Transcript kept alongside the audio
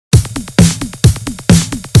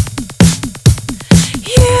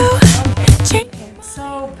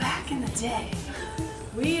day,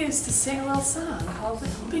 we used to sing a little song called the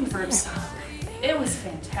Helping Verb Song. It was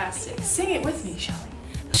fantastic. Sing it with me, Shelly.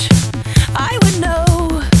 I would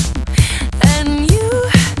know, and you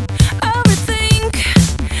overthink,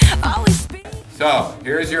 always speak. So,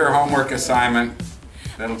 here's your homework assignment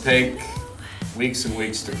that'll take weeks and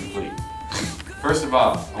weeks to complete. First of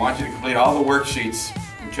all, I want you to complete all the worksheets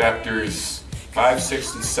in chapters 5,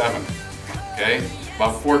 6, and 7. Okay?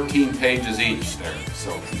 About 14 pages each there, so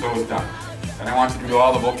those done. Then I want you to do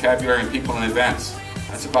all the vocabulary and people and events.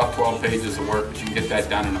 That's about 12 pages of work, but you can get that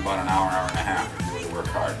done in about an hour, hour and a half if you really work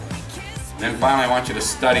hard. And then finally, I want you to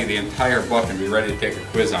study the entire book and be ready to take a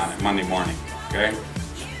quiz on it Monday morning. Okay?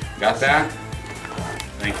 Got that?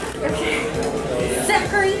 Thank you. Okay.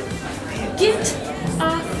 Zachary, get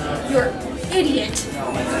off your idiot.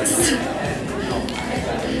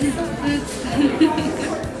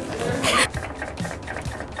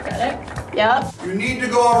 Got it? Yep. You need to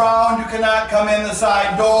go around. You cannot come in the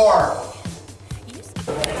side door.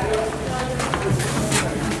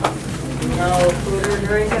 No food or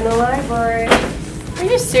drink in the library. Are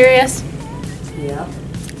you serious? Yeah.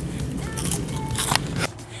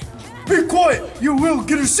 Be quiet. You will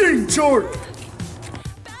get a sitting charge.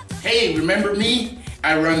 Hey, remember me?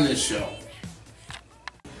 I run this show.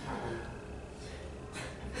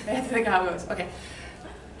 I have to think how it goes. Okay.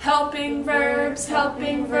 Helping verbs,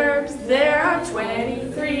 there are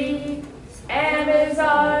 23.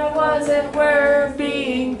 Amazon wasn't worth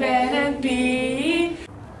being Ben and B.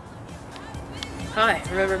 Hi,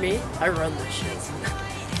 remember me? I run this show.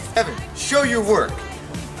 Evan, show your work.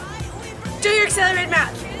 Do your accelerated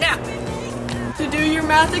math, now. To do your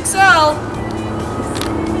math Excel.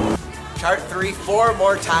 Chart 3 4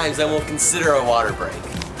 more times, then we'll consider a water break.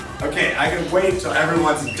 Okay, I can wait till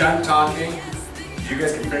everyone's done talking. You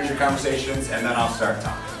guys can finish your conversations, and then I'll start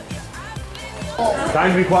talking.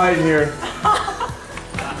 Time to be quiet in here.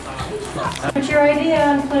 Put your ID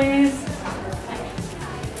on, please.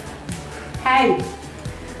 Hey,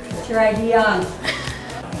 put your ID on.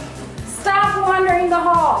 Stop wandering the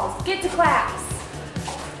halls. Get to class.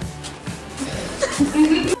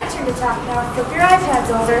 Turn to talk now. Flip your iPads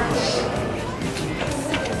over.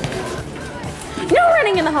 No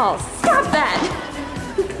running in the halls. Stop that.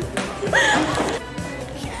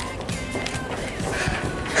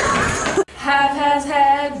 Have, has,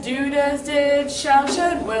 had, do, does, did, shall,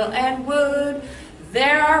 should, will, and would.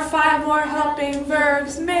 There are 5 more helping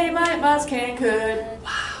verbs, may, might, must, can, could.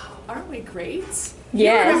 Wow, aren't we great?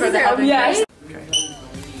 Yes. You remember the helping verbs?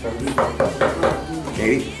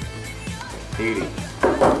 Katie? Katie.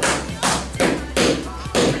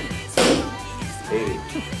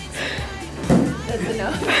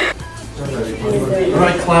 All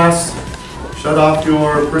right, class. Shut off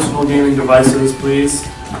your personal gaming devices, please.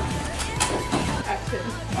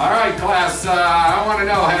 All right, class, I want to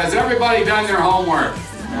know, has everybody done their homework?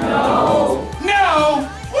 No!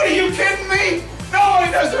 What are you kidding me?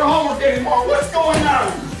 Nobody does their homework anymore. What's going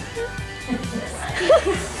on?